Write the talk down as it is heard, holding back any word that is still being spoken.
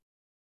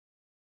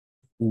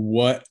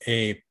What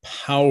a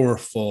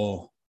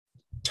powerful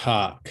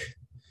talk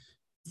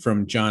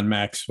from John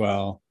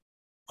Maxwell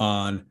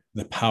on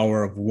the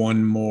power of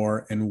one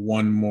more and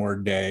one more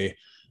day,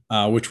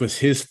 which was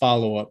his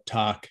follow up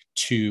talk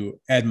to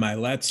Ed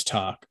Milet's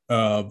talk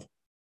of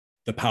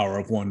the power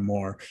of one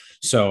more.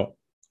 So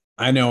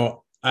I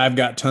know I've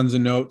got tons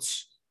of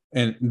notes,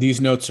 and these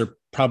notes are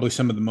probably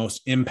some of the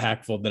most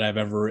impactful that I've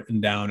ever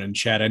written down. And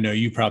Chad, I know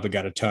you probably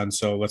got a ton.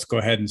 So let's go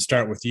ahead and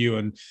start with you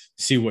and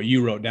see what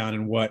you wrote down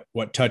and what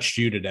touched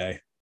you today.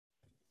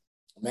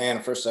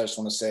 Man, first I just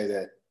want to say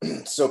that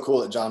it's so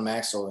cool that John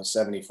Maxwell is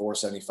 74,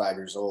 75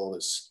 years old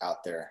is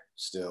out there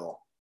still,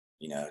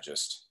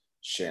 just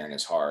sharing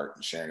his heart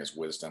and sharing his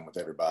wisdom with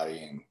everybody,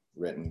 and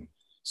written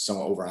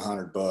over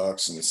 100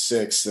 books and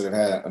 6 that have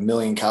had 1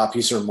 million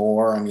copies or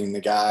more. I mean,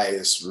 the guy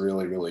is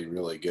really, really,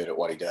 really good at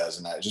what he does.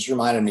 And it just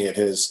reminded me of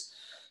his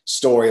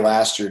story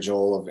last year,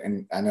 Joel,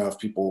 and I know if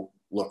people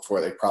look for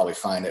it, they probably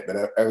find it,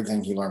 but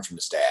everything he learned from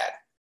his dad.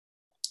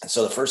 And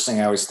so the first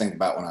thing I always think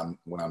about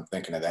when I'm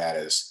thinking of that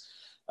is,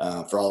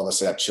 for all of us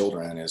that have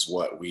children, is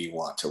what we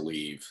want to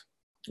leave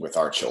with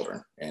our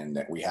children, and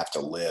that we have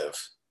to live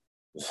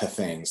the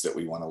things that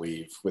we want to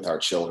leave with our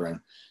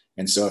children.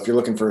 And so if you're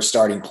looking for a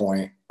starting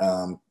point,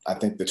 I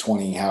think the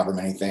 20, however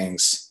many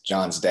things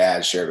John's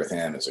dad shared with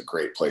him is a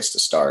great place to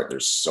start.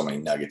 There's so many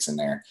nuggets in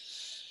there.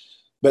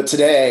 But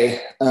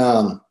today,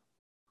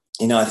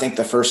 I think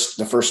the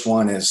first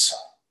one is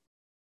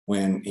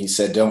when he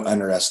said, don't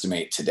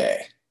underestimate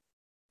today.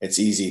 It's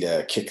easy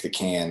to kick the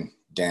can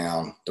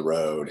down the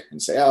road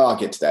and say, oh, I'll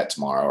get to that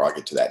tomorrow, or I'll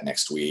get to that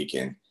next week.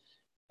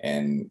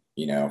 And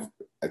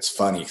it's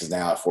funny because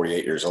now at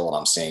 48 years old,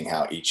 I'm seeing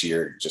how each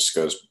year just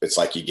goes. It's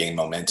like you gain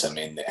momentum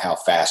in how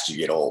fast you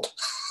get old.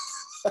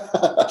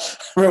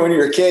 Remember when you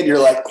were a kid, you're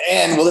like,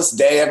 man, will this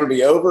day ever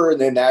be over?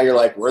 And then now you're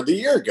like, where'd the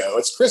year go?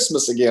 It's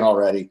Christmas again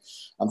already.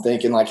 I'm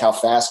thinking like how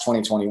fast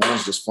 2021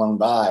 has just flown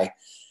by.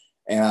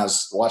 And I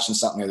was watching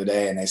something the other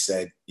day, and they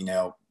said,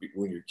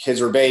 when your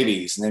kids were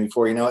babies, and then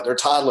before you know it, they're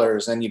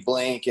toddlers, and you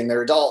blink and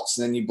they're adults,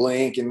 and then you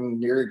blink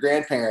and you're a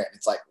grandparent.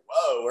 It's like,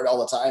 whoa, where'd all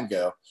the time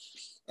go?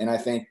 And I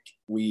think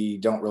we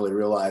don't really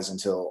realize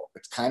until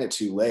it's kind of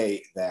too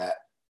late that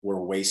we're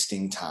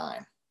wasting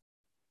time.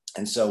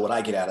 And so what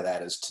I get out of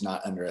that is to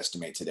not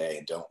underestimate today,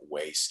 and don't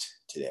waste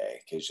today,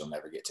 because you'll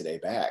never get today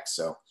back.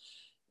 So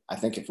I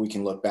think if we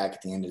can look back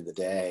at the end of the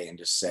day and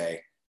just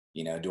say,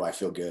 do I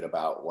feel good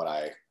about what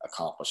I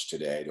accomplished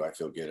today? Do I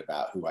feel good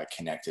about who I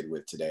connected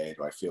with today?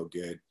 Do I feel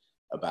good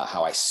about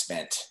how I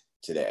spent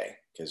today?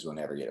 Because we'll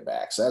never get it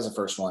back. So that's the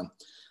first one.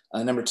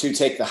 Number 2,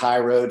 take the high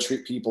road,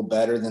 treat people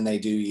better than they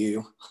do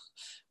you.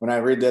 When I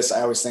read this,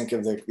 I always think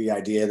of the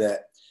idea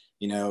that,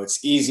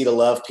 it's easy to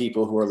love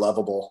people who are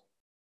lovable,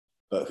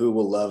 but who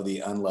will love the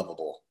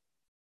unlovable?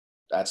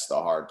 That's the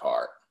hard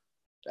part.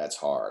 That's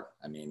hard.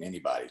 I mean,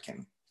 anybody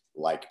can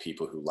like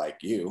people who like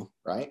you,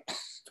 right?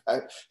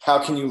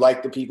 How can you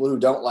like the people who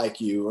don't like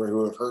you, or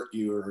who have hurt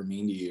you, or are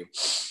mean to you?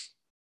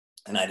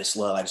 And I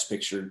just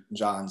pictured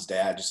John's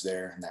dad just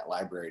there in that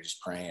library,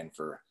 just praying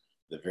for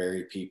the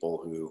very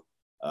people who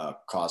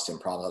caused him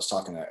problems. I was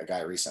talking to a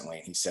guy recently,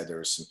 and he said there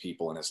were some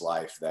people in his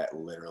life that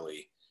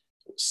literally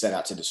set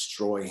out to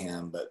destroy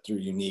him, but through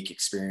unique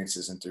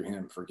experiences and through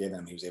him forgiving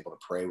him, he was able to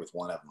pray with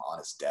one of them on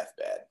his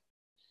deathbed.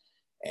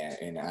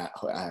 And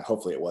I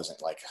hopefully it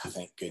wasn't like, oh,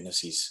 thank goodness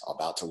he's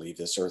about to leave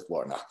this earth,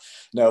 Lord.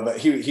 No, but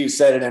he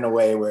said it in a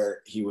way where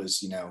he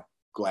was,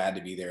 glad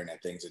to be there, and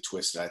that things had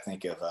twisted. I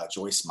think of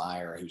Joyce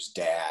Meyer, whose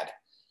dad,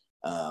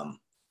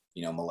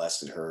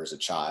 molested her as a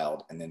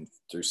child. And then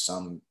through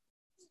some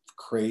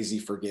crazy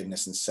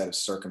forgiveness and set of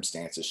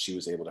circumstances, she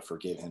was able to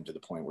forgive him to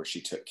the point where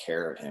she took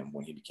care of him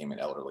when he became an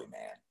elderly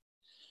man.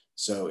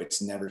 So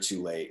it's never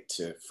too late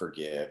to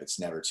forgive. It's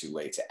never too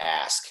late to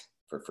ask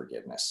for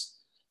forgiveness.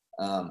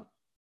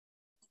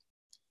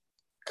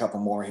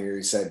 Couple more here.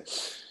 He said,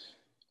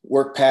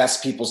 work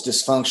past people's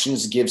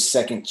dysfunctions, give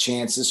second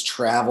chances,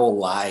 travel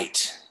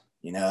light.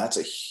 That's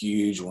a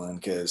huge one,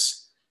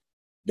 because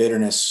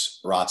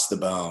bitterness rots the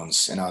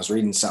bones. And I was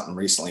reading something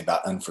recently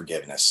about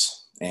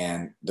unforgiveness.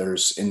 And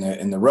there's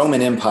in the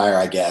Roman Empire,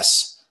 I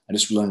guess, I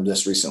just learned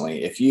this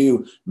recently. If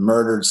you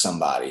murdered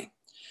somebody,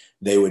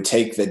 they would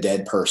take the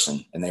dead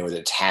person and they would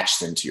attach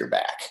them to your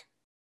back.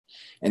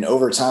 And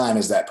over time,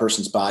 as that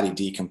person's body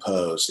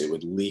decomposed, it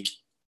would leak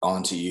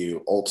onto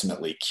you,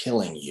 ultimately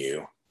killing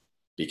you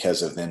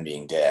because of them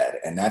being dead.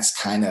 And that's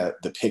kind of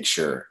the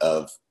picture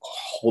of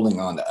holding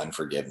on to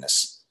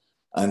unforgiveness.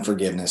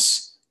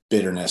 Unforgiveness,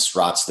 bitterness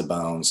rots the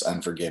bones.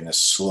 Unforgiveness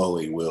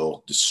slowly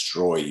will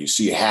destroy you.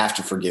 So you have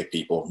to forgive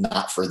people,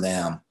 not for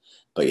them,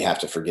 but you have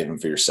to forgive them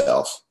for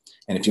yourself.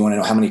 And if you want to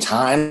know how many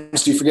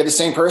times do you forgive the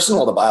same person?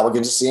 Well, the Bible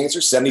gives us the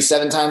answer,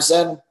 77 times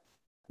 7,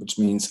 which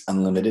means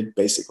unlimited,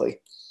 basically.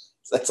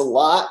 That's a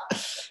lot.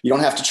 You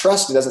don't have to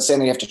trust. It doesn't say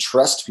that you have to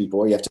trust people,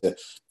 or you have to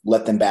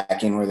let them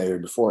back in where they were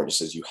before. It just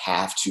says you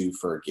have to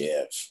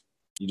forgive.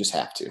 You just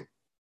have to.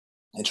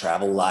 And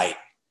travel light.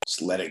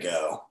 Just let it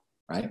go,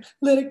 right?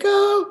 Let it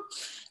go.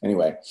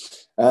 Anyway,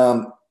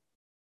 when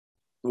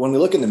we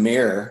look in the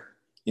mirror,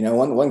 You know,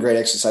 one great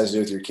exercise to do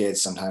with your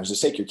kids sometimes,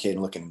 just take your kid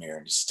and look in the mirror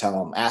and just tell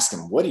them, ask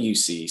them, what do you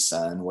see,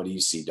 son? What do you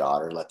see,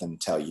 daughter? Let them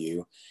tell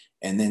you,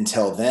 and then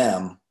tell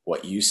them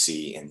what you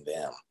see in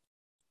them.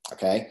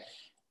 Okay.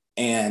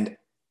 And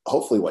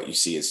hopefully what you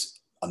see is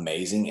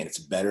amazing and it's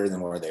better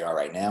than where they are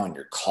right now. And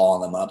you're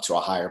calling them up to a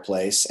higher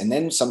place. And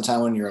then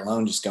sometime when you're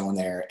alone, just go in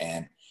there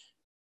and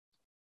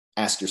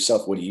ask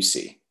yourself, what do you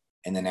see?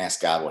 And then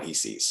ask God what he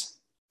sees.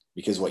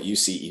 Because what you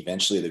see,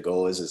 eventually the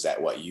goal is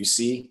that what you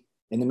see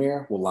in the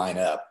mirror will line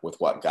up with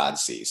what God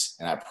sees.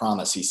 And I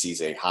promise he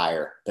sees a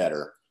higher,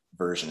 better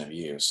version of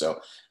you.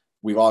 So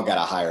we've all got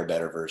a higher,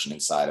 better version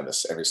inside of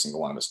us. Every single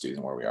one of us do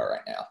than where we are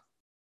right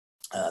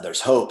now.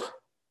 There's hope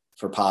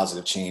for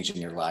positive change in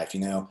your life.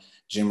 You know,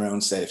 Jim Rohn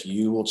said, if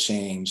you will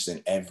change,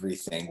 then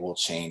everything will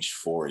change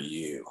for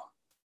you.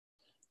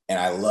 And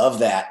I love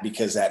that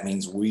because that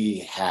means we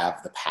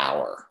have the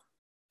power.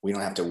 We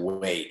don't have to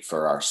wait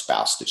for our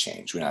spouse to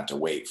change. We don't have to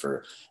wait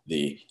for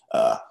the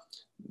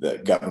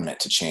government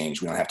to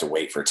change. We don't have to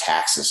wait for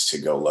taxes to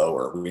go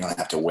lower. We don't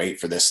have to wait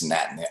for this and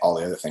that and all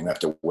the other things. We have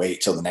to wait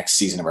till the next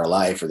season of our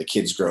life or the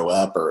kids grow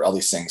up or all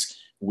these things.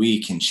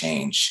 We can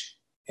change.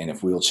 And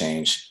if we'll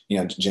change, you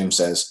know, Jim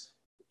says,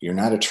 you're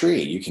not a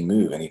tree. You can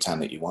move anytime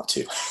that you want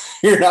to.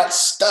 You're not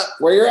stuck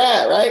where you're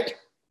at, right?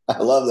 I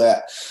love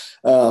that.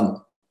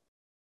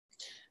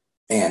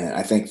 And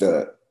I think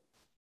the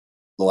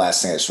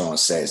last thing I just want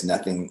to say is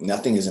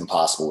nothing is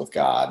impossible with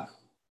God.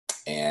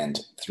 And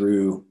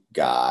through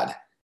God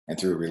and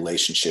through a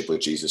relationship with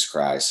Jesus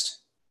Christ,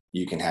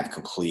 you can have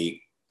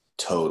complete,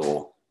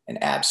 total,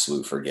 and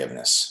absolute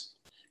forgiveness.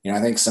 You know,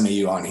 I think some of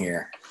you on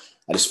here,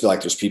 I just feel like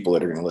there's people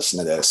that are going to listen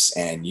to this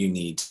and you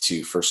need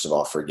to, first of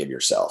all, forgive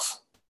yourself.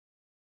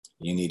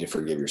 You need to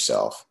forgive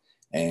yourself,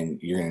 and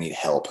you're going to need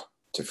help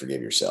to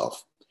forgive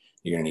yourself.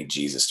 You're going to need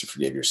Jesus to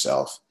forgive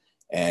yourself,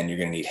 and you're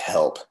going to need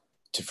help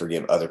to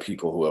forgive other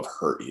people who have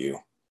hurt you.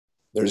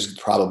 There's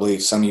probably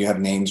some of you have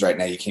names right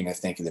now. You can't even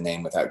think of the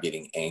name without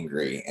getting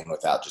angry and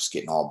without just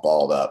getting all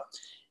balled up,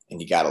 and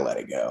you got to let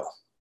it go.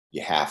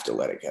 You have to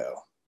let it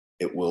go.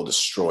 It will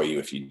destroy you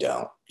if you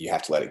don't. You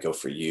have to let it go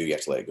for you. You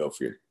have to let it go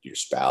for your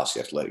spouse.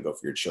 You have to let it go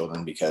for your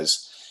children,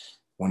 because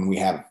when we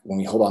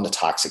hold on to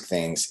toxic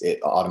things,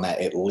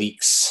 it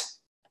leaks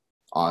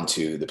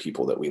onto the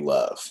people that we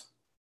love.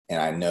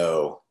 And I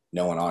know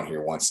no one on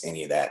here wants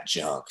any of that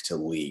junk to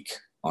leak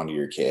onto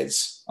your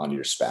kids, onto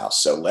your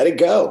spouse. So let it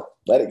go.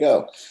 Let it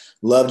go.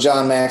 Love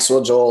John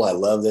Maxwell, Joel. I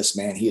love this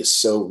man. He is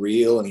so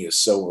real and he is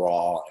so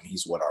raw, and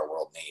he's what our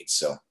world needs.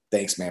 So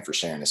thanks, man, for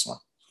sharing this one.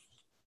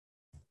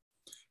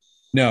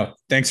 No,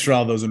 thanks for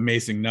all those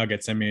amazing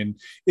nuggets. I mean,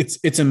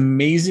 it's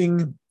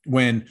amazing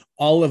when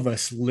all of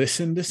us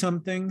listen to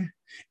something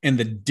and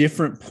the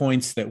different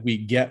points that we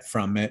get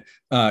from it.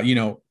 You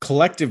know,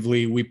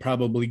 collectively, we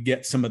probably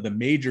get some of the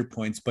major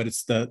points, but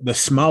it's the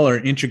smaller,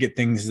 intricate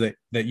things that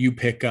you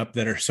pick up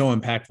that are so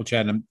impactful,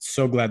 Chad. And I'm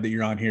so glad that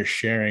you're on here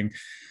sharing.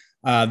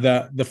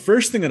 The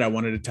first thing that I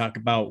wanted to talk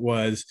about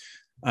was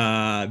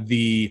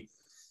the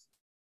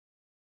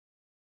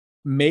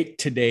make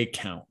today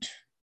count.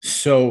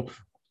 So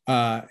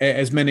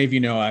as many of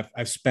you know,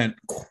 I've spent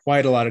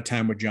quite a lot of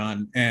time with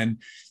John. And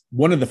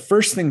one of the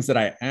first things that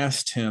I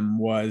asked him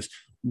was,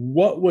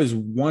 what was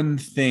one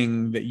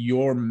thing that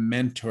your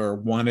mentor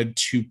wanted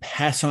to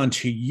pass on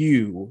to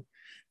you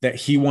that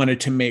he wanted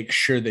to make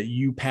sure that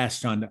you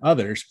passed on to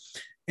others?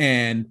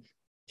 And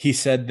he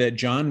said that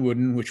John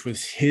Wooden, which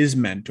was his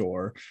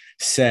mentor,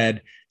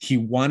 said he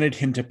wanted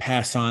him to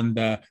pass on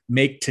the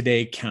make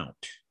today count.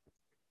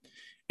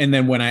 And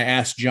then when I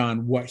asked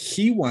John what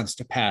he wants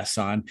to pass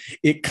on,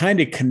 it kind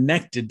of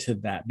connected to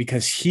that,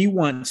 because he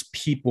wants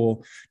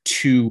people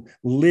to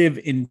live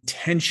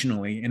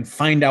intentionally and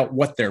find out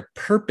what their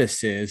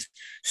purpose is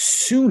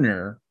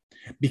sooner,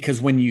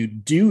 because when you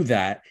do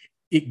that,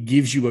 it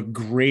gives you a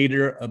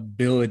greater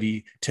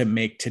ability to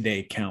make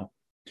today count.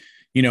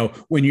 You know,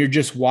 when you're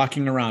just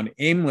walking around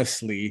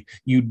aimlessly,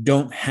 you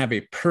don't have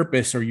a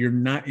purpose, or you're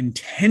not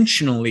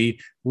intentionally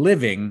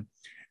living,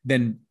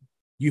 then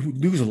you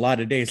lose a lot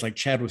of days. Like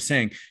Chad was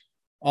saying,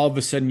 all of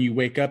a sudden you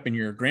wake up and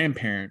you're a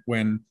grandparent,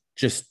 when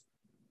just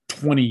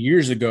 20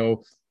 years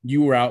ago,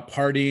 you were out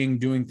partying,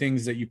 doing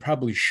things that you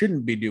probably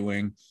shouldn't be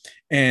doing.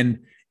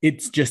 And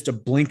it's just a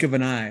blink of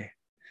an eye.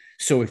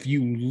 So if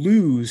you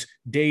lose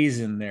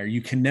days in there,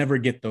 you can never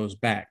get those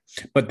back.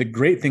 But the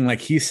great thing, like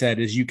he said,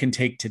 is you can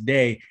take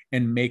today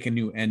and make a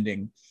new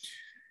ending.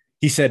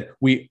 He said,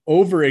 we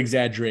over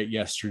exaggerate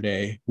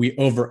yesterday, we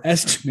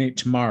overestimate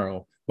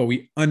tomorrow, but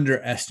we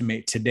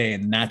underestimate today.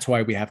 And that's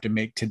why we have to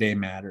make today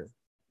matter.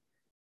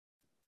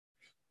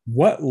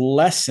 What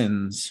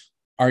lessons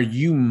are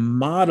you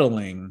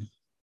modeling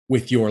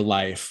with your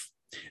life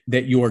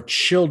that your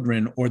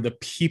children or the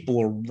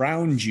people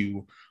around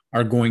you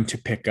are going to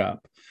pick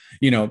up?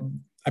 You know,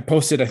 I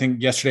posted, I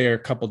think yesterday or a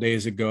couple of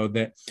days ago,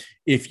 that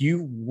if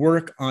you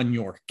work on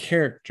your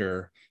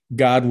character,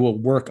 God will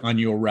work on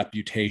your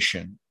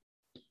reputation.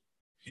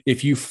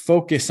 If you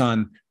focus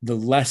on the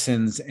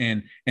lessons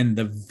and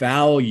the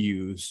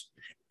values,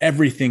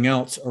 everything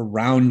else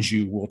around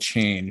you will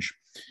change.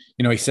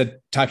 He said,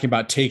 talking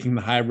about taking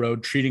the high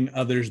road, treating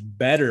others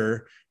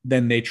better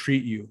than they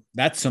treat you.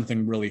 That's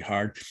something really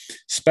hard,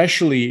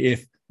 especially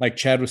if, like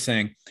Chad was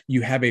saying,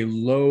 you have a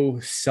low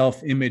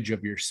self-image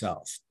of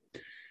yourself.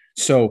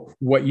 So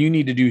what you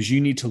need to do is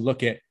you need to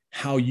look at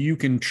how you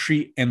can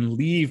treat and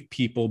leave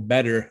people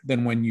better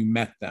than when you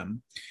met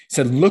them. He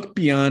said, look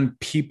beyond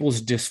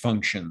people's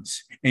dysfunctions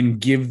and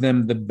give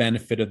them the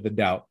benefit of the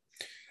doubt.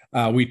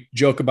 We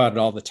joke about it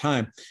all the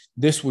time.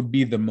 This would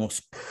be the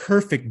most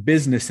perfect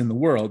business in the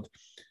world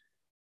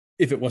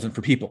if it wasn't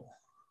for people,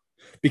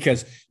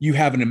 because you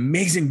have an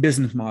amazing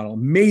business model,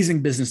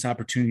 amazing business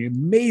opportunity,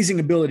 amazing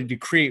ability to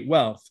create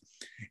wealth.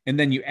 And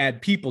then you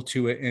add people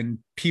to it, and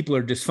people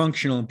are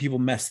dysfunctional and people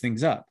mess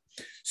things up.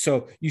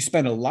 So you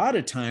spend a lot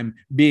of time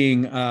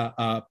being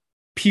a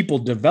people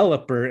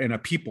developer and a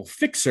people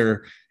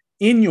fixer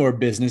in your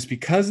business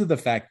because of the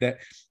fact that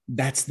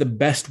that's the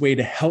best way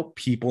to help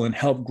people and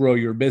help grow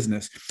your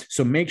business.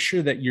 So make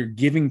sure that you're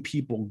giving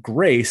people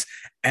grace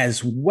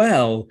as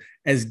well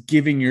as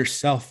giving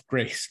yourself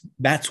grace.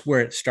 That's where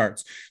it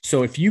starts.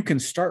 So if you can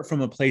start from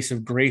a place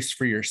of grace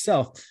for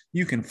yourself,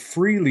 you can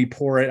freely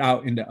pour it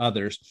out into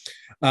others.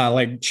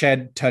 Like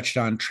Chad touched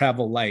on,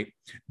 travel light.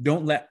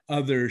 Don't let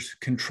others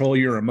control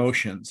your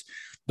emotions.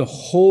 The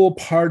whole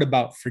part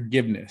about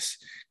forgiveness,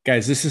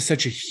 guys, this is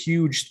such a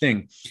huge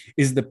thing,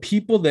 is the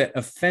people that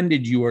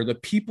offended you or the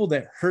people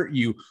that hurt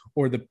you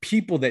or the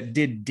people that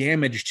did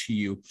damage to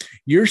you,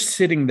 you're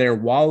sitting there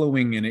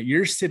wallowing in it.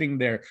 You're sitting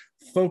there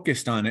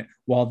focused on it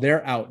while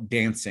they're out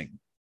dancing.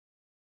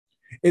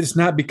 It's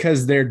not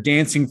because they're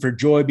dancing for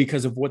joy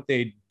because of what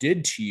they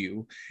did to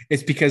you.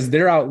 It's because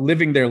they're out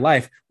living their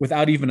life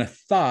without even a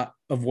thought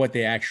of what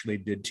they actually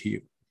did to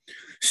you.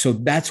 So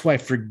that's why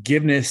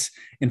forgiveness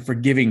and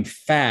forgiving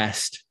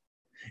fast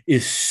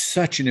is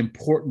such an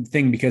important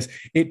thing, because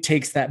it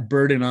takes that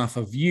burden off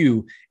of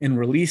you and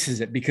releases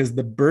it, because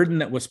the burden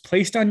that was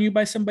placed on you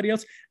by somebody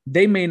else,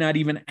 they may not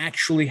even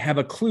actually have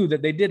a clue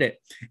that they did it.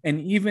 And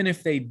even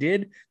if they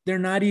did, they're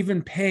not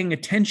even paying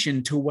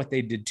attention to what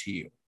they did to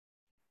you.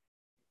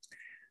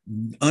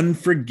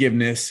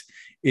 Unforgiveness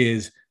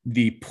is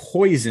the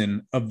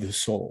poison of the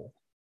soul.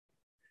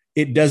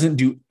 It doesn't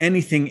do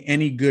anything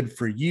any good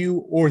for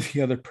you or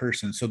the other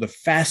person. So the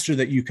faster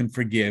that you can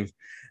forgive,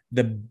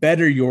 the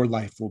better your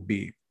life will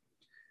be.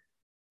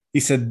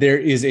 He said, there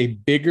is a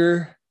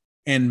bigger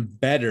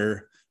and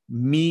better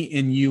me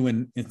and you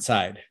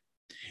inside.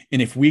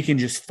 And if we can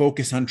just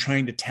focus on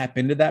trying to tap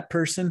into that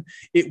person,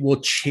 it will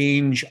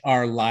change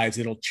our lives.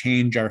 It'll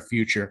change our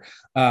future.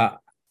 I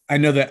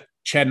know that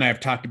Chad and I have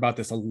talked about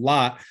this a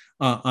lot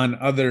on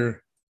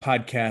other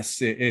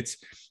podcasts. It's,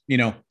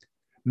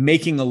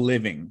 making a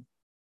living.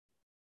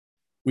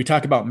 We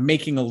talk about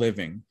making a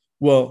living.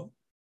 Well,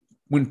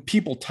 when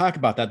people talk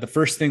about that, the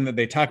first thing that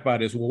they talk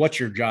about is, well, what's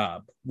your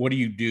job? What do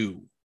you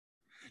do?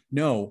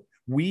 No,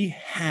 we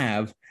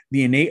have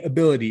the innate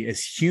ability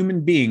as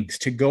human beings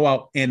to go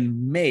out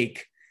and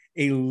make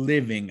a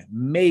living,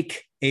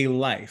 make a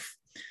life.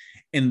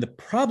 And the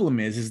problem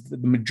is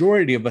that the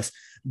majority of us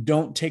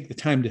don't take the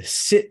time to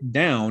sit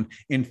down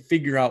and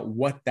figure out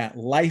what that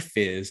life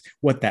is,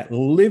 what that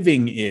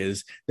living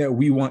is that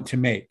we want to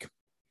make.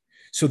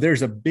 So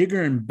there's a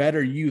bigger and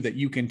better you that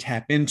you can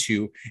tap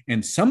into.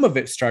 And some of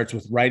it starts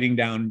with writing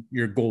down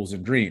your goals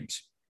and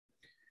dreams.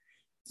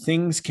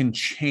 Things can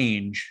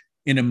change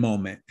in a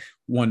moment.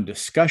 One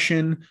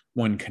discussion,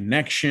 one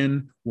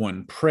connection,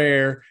 one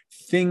prayer,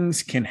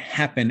 things can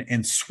happen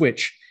and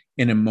switch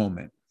in a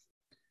moment.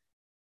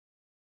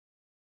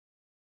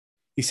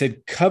 He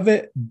said,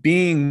 covet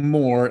being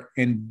more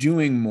and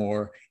doing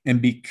more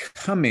and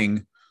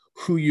becoming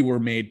who you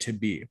were made to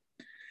be.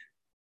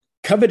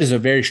 Covet is a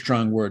very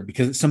strong word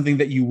because it's something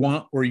that you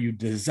want or you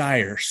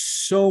desire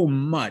so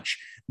much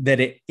that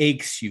it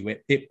aches you,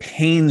 it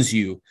pains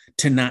you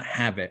to not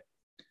have it.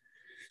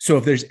 So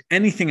if there's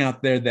anything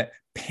out there that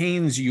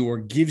pains you or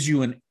gives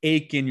you an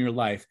ache in your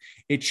life,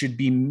 it should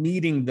be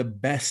meeting the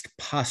best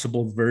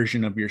possible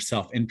version of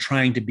yourself and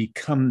trying to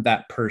become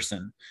that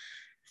person.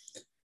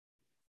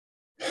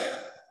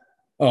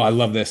 Oh, I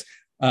love this.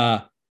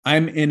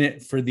 I'm in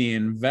it for the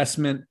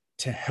investment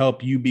to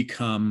help you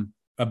become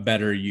a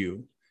better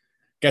you.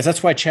 Guys,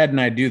 that's why Chad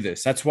and I do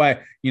this. That's why,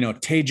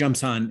 Tay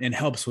jumps on and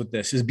helps with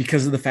this, is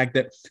because of the fact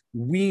that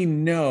we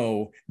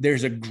know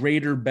there's a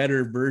greater,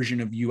 better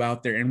version of you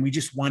out there, and we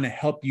just want to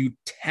help you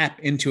tap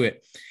into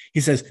it.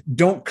 He says,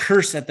 don't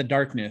curse at the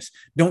darkness.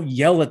 Don't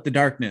yell at the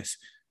darkness.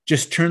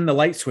 Just turn the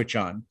light switch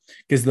on,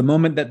 because the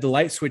moment that the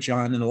light switch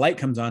on and the light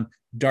comes on,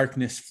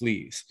 darkness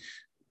flees.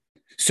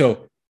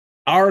 So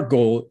our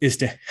goal is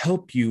to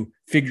help you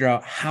figure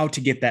out how to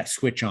get that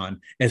switch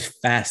on as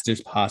fast as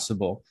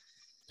possible.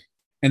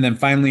 And then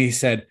finally, he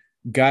said,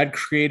 God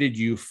created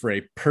you for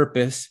a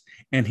purpose,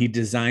 and he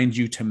designed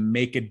you to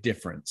make a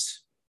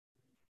difference.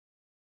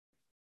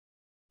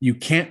 You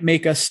can't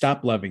make us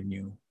stop loving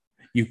you.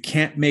 You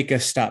can't make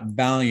us stop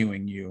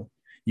valuing you.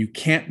 You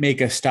can't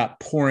make us stop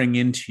pouring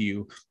into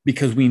you,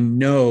 because we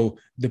know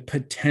the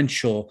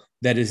potential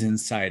that is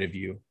inside of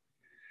you.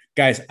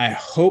 Guys, I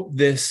hope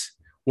this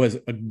was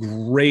a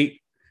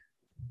great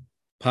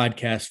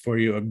podcast for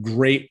you, a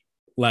great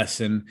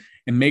lesson.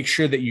 And make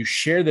sure that you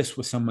share this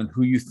with someone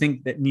who you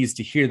think that needs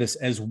to hear this,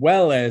 as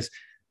well as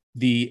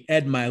the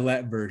Ed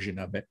Mylett version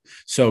of it.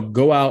 So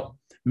go out,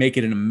 make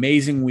it an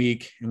amazing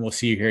week, and we'll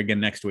see you here again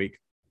next week.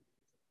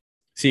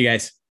 See you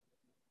guys.